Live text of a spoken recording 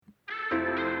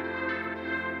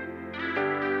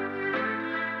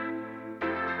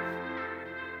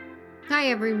Hi,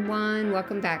 everyone.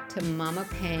 Welcome back to Mama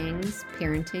Pang's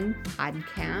Parenting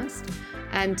Podcast.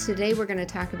 And today we're going to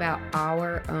talk about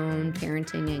our own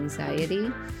parenting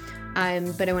anxiety.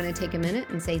 But I want to take a minute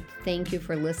and say thank you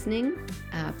for listening.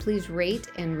 Please rate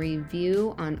and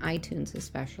review on iTunes,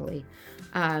 especially.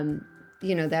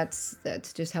 That's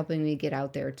just helping me get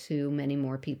out there to many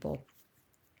more people.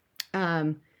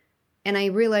 And I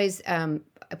realize I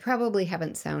probably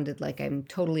haven't sounded like I'm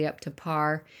totally up to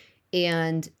par.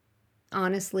 And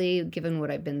honestly, given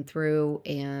what I've been through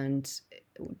and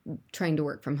trying to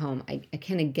work from home, I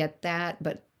kind of get that,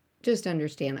 but just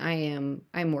understand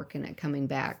I'm working at coming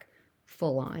back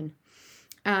full on.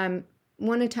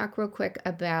 Want to talk real quick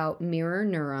about mirror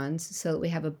neurons so that we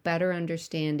have a better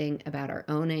understanding about our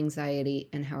own anxiety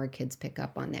and how our kids pick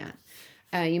up on that.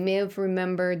 You may have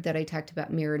remembered that I talked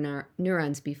about mirror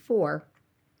neurons before.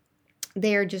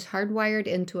 They are just hardwired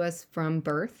into us from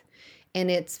birth, and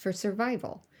it's for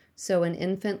survival. So an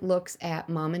infant looks at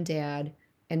mom and dad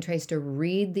and tries to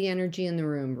read the energy in the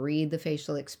room, read the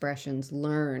facial expressions,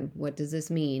 learn what does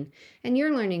this mean. And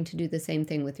you're learning to do the same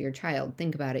thing with your child.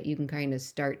 Think about it. You can kind of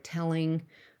start telling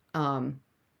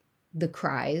the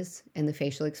cries and the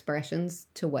facial expressions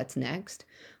to what's next.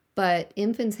 But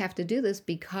infants have to do this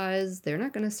because they're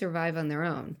not going to survive on their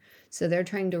own. So they're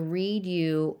trying to read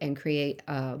you and create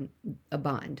a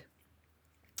bond.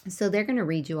 So they're going to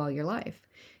read you all your life.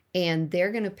 And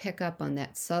they're going to pick up on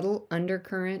that subtle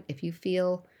undercurrent. If you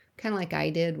feel kind of like I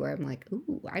did, where I'm like,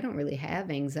 ooh, I don't really have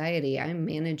anxiety. I'm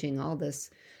managing all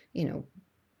this,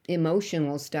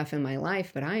 emotional stuff in my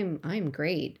life, but I'm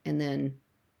great. And then,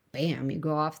 bam, you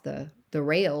go off the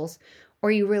rails,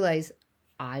 or you realize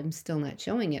I'm still not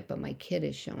showing it, but my kid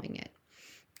is showing it.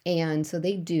 And so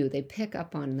they pick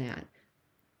up on that.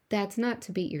 That's not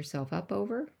to beat yourself up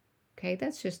over. Okay.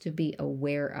 That's just to be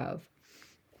aware of.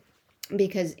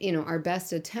 Because, our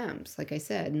best attempts, like I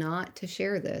said, not to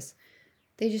share this,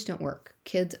 they just don't work.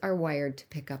 Kids are wired to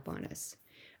pick up on us.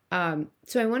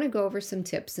 So I want to go over some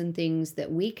tips and things that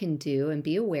we can do and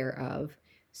be aware of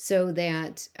so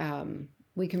that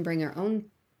we can bring our own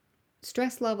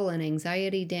stress level and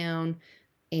anxiety down,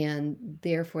 and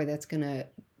therefore that's going to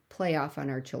play off on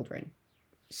our children.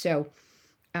 So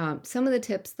some of the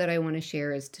tips that I want to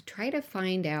share is to try to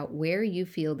find out where you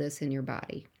feel this in your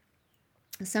body.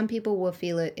 Some people will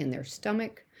feel it in their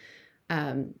stomach,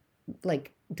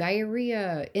 like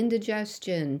diarrhea,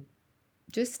 indigestion,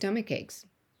 just stomach aches.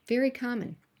 Very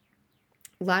common.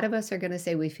 A lot of us are going to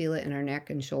say we feel it in our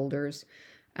neck and shoulders.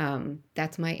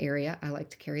 That's my area. I like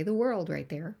to carry the world right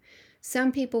there.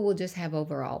 Some people will just have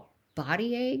overall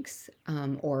body aches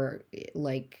or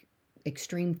like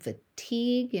extreme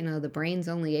fatigue. The brain's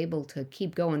only able to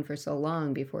keep going for so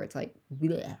long before it's like,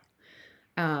 bleh.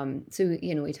 So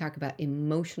we talk about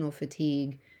emotional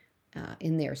fatigue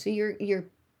in there. So you're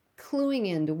cluing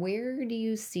into where do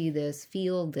you see this,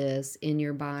 feel this in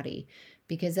your body,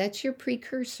 because that's your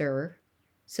precursor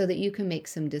so that you can make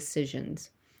some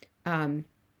decisions.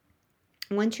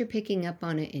 Once you're picking up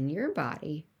on it in your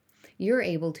body, you're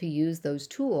able to use those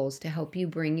tools to help you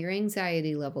bring your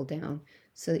anxiety level down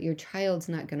so that your child's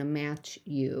not going to match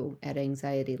you at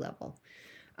anxiety level.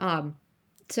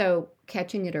 So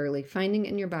catching it early, finding it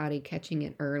in your body, catching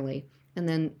it early, and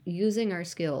then using our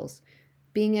skills,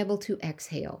 being able to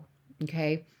exhale,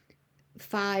 okay?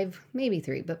 5, maybe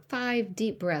 3, but 5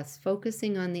 deep breaths,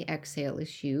 focusing on the exhale is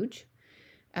huge.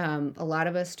 A lot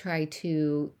of us try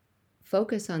to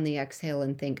focus on the exhale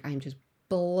and think, I'm just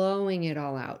blowing it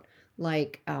all out,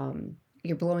 like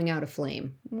you're blowing out a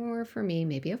flame, or for me,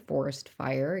 maybe a forest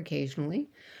fire occasionally.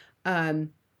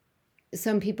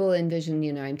 Some people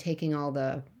envision, I'm taking all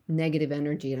the negative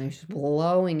energy and I'm just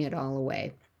blowing it all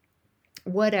away.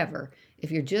 Whatever.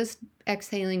 If you're just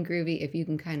exhaling groovy, if you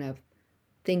can kind of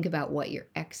think about what you're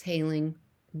exhaling,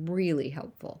 really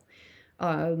helpful.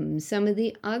 Some of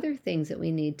the other things that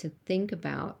we need to think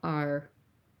about are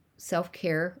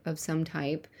self-care of some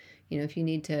type. If you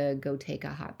need to go take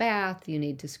a hot bath, you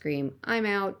need to scream, I'm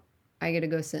out, I got to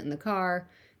go sit in the car.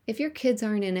 If your kids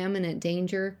aren't in imminent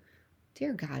danger,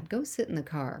 dear God, go sit in the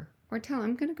car, or tell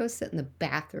them I'm going to go sit in the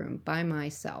bathroom by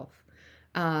myself.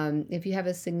 If you have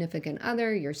a significant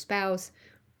other, your spouse,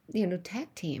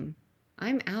 tag team.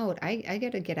 I'm out. I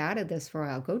got to get out of this for a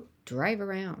while. Go drive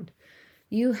around.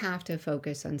 You have to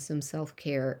focus on some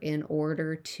self-care in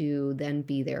order to then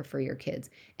be there for your kids.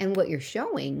 And what you're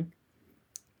showing,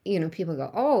 people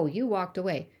go, oh, you walked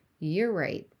away. You're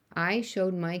right. I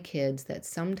showed my kids that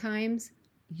sometimes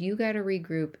you got to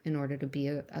regroup in order to be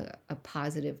a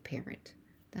positive parent.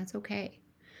 That's okay.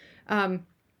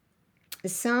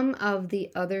 Some of the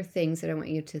other things that I want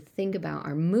you to think about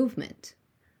are movement,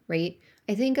 right?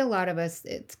 I think a lot of us,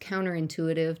 it's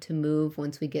counterintuitive to move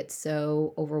once we get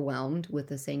so overwhelmed with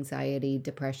this anxiety,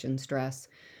 depression, stress.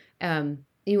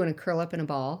 You want to curl up in a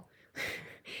ball.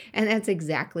 And that's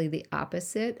exactly the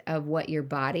opposite of what your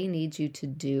body needs you to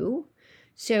do.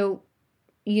 So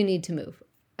you need to move.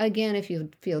 Again, if you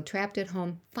feel trapped at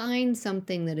home, find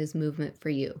something that is movement for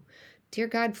you. Dear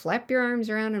God, flap your arms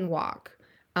around and walk.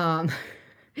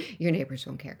 Your neighbors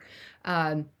won't care.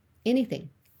 Anything.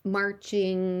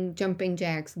 Marching, jumping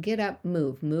jacks, get up,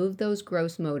 move. Move those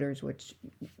gross motors, which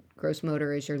gross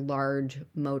motor is your large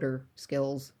motor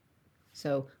skills.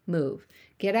 So move.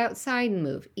 Get outside and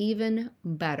move. Even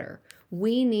better.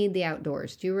 We need the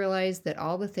outdoors. Do you realize that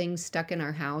all the things stuck in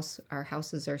our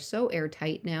houses are so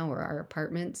airtight now, or our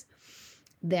apartments,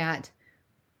 that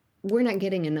we're not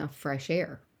getting enough fresh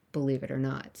air, believe it or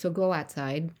not. So go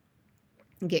outside,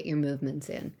 get your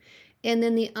movements in. And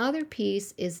then the other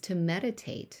piece is to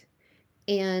meditate.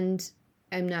 And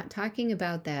I'm not talking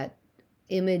about that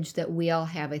image that we all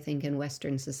have, I think, in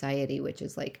Western society, which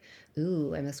is like,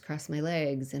 ooh, I must cross my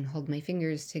legs and hold my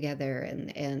fingers together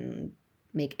and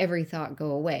make every thought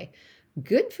go away.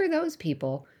 Good for those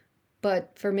people.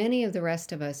 But for many of the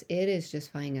rest of us, it is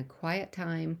just finding a quiet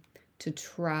time to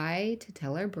try to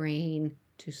tell our brain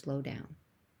to slow down.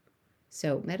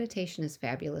 So meditation is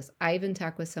fabulous. I even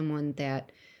talked with someone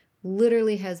that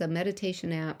literally has a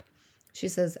meditation app. She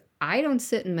says, I don't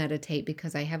sit and meditate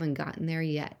because I haven't gotten there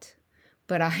yet,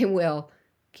 but I will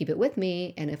keep it with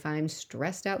me. And if I'm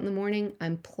stressed out in the morning,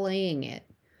 I'm playing it,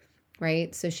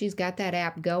 right? So she's got that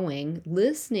app going,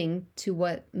 listening to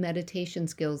what meditation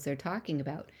skills they're talking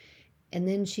about. And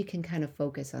then she can kind of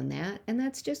focus on that. And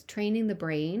that's just training the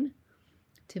brain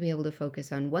to be able to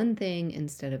focus on one thing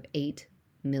instead of 8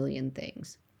 million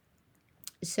things.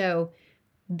 So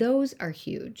those are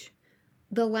huge.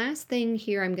 The last thing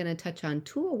here I'm going to touch on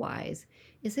tool-wise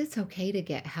is it's okay to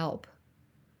get help.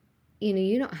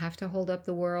 You don't have to hold up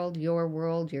the world,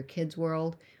 your kids'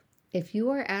 world. If you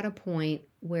are at a point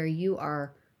where you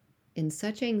are in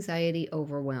such anxiety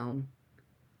overwhelm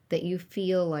that you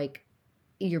feel like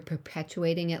you're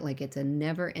perpetuating it, like it's a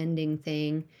never-ending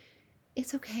thing,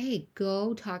 it's okay.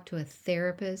 Go talk to a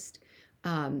therapist.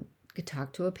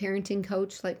 Talk to a parenting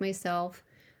coach like myself.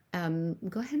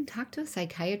 Go ahead and talk to a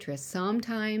psychiatrist.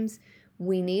 Sometimes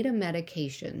we need a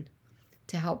medication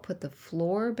to help put the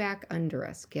floor back under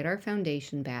us, get our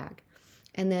foundation back,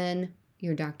 and then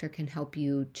your doctor can help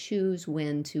you choose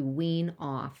when to wean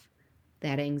off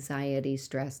that anxiety,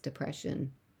 stress, depression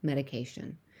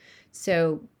medication.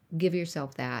 So give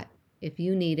yourself that. If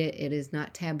you need it, it is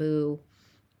not taboo.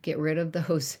 Get rid of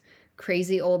those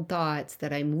crazy old thoughts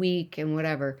that I'm weak and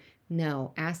whatever.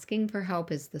 No, asking for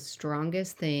help is the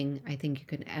strongest thing I think you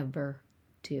can ever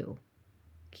do.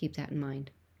 Keep that in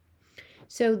mind.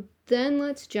 So then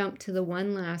let's jump to the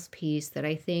one last piece that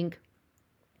I think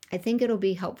it'll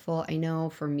be helpful. I know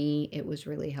for me, it was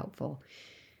really helpful.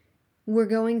 We're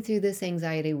going through this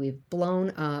anxiety. We've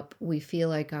blown up. We feel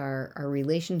like our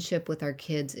relationship with our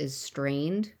kids is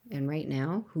strained. And right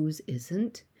now, whose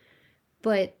isn't?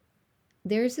 But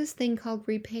there's this thing called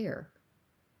repair,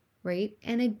 right?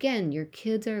 And again, your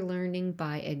kids are learning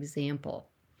by example.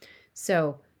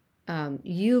 So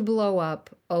you blow up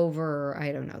over,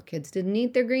 I don't know, kids didn't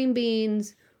eat their green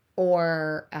beans,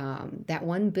 or that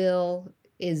one bill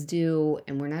is due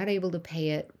and we're not able to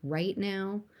pay it right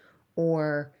now,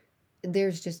 or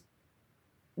there's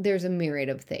a myriad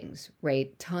of things,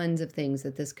 right? Tons of things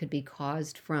that this could be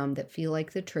caused from that feel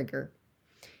like the trigger,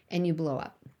 and you blow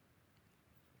up.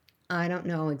 I don't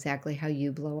know exactly how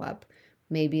you blow up.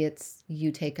 Maybe it's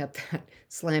you take up that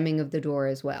slamming of the door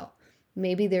as well.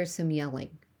 Maybe there's some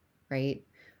yelling, right?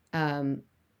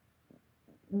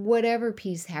 Whatever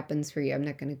piece happens for you, I'm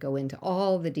not going to go into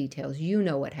all the details. You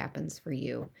know what happens for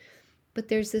you. But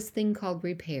there's this thing called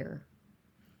repair.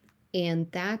 And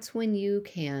that's when you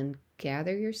can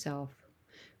gather yourself,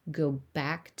 go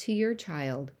back to your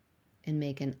child, and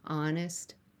make an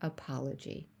honest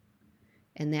apology.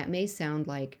 And that may sound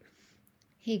like,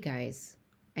 hey guys,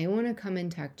 I want to come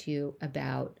and talk to you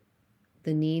about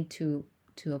the need to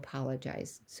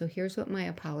apologize. So here's what my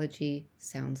apology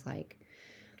sounds like.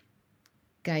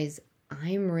 Guys,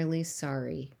 I'm really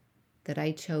sorry that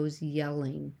I chose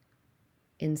yelling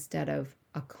instead of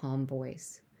a calm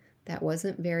voice. That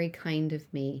wasn't very kind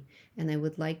of me, and I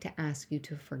would like to ask you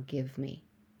to forgive me.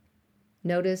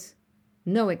 Notice,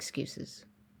 no excuses,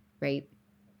 right?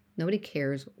 Nobody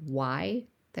cares why.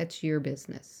 That's your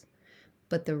business.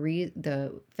 But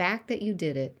the fact that you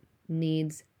did it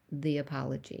needs the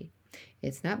apology.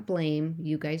 It's not blame.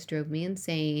 You guys drove me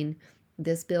insane.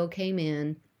 This bill came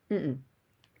in.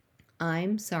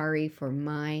 I'm sorry for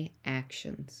my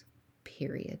actions,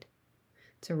 period.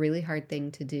 It's a really hard thing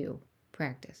to do,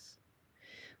 practice.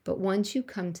 But once you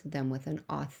come to them with an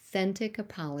authentic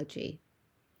apology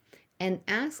and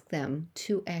ask them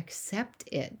to accept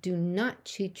it, do not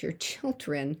cheat your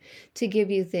children to give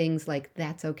you things like,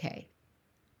 that's okay.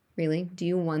 Really? Do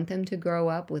you want them to grow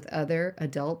up with other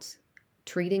adults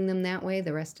treating them that way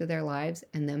the rest of their lives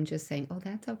and them just saying, oh,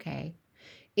 that's okay?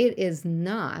 It is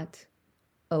not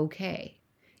okay.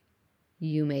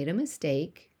 You made a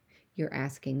mistake. You're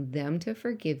asking them to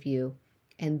forgive you,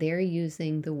 and they're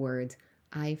using the words,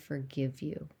 I forgive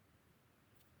you.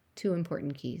 Two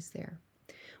important keys there.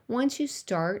 Once you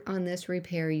start on this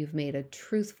repair, you've made a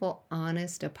truthful,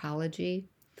 honest apology,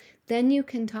 then you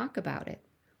can talk about it.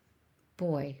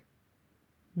 Boy,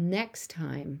 next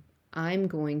time I'm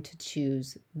going to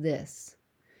choose this.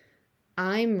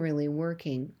 I'm really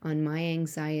working on my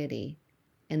anxiety,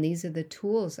 and these are the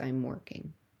tools I'm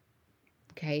working.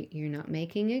 Okay, you're not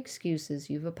making excuses.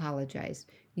 You've apologized.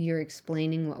 You're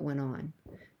explaining what went on.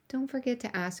 Don't forget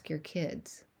to ask your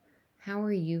kids, how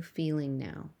are you feeling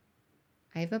now?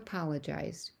 I've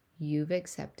apologized. You've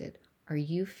accepted. Are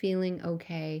you feeling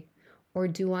okay? Or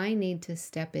do I need to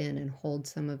step in and hold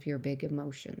some of your big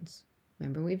emotions?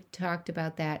 Remember, we've talked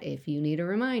about that. If you need a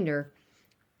reminder,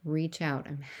 reach out.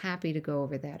 I'm happy to go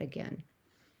over that again.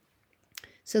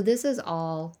 So this is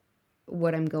all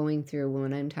what I'm going through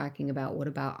when I'm talking about what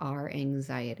about our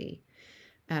anxiety.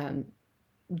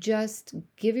 Just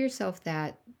give yourself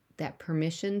that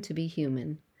permission to be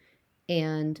human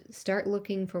and start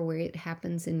looking for where it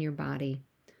happens in your body.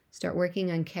 Start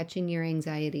working on catching your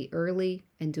anxiety early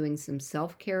and doing some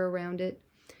self-care around it.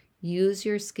 Use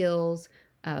your skills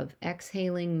of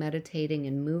exhaling, meditating,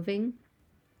 and moving.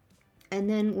 And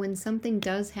then when something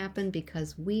does happen,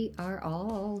 because we are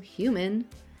all human,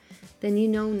 then you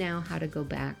know now how to go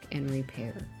back and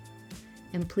repair.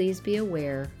 And please be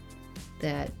aware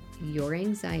that your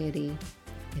anxiety,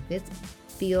 if it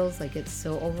feels like it's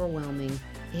so overwhelming,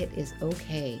 it is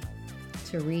okay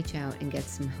to reach out and get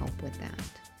some help with that.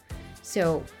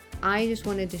 So I just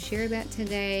wanted to share that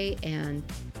today, and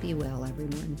be well,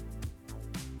 everyone.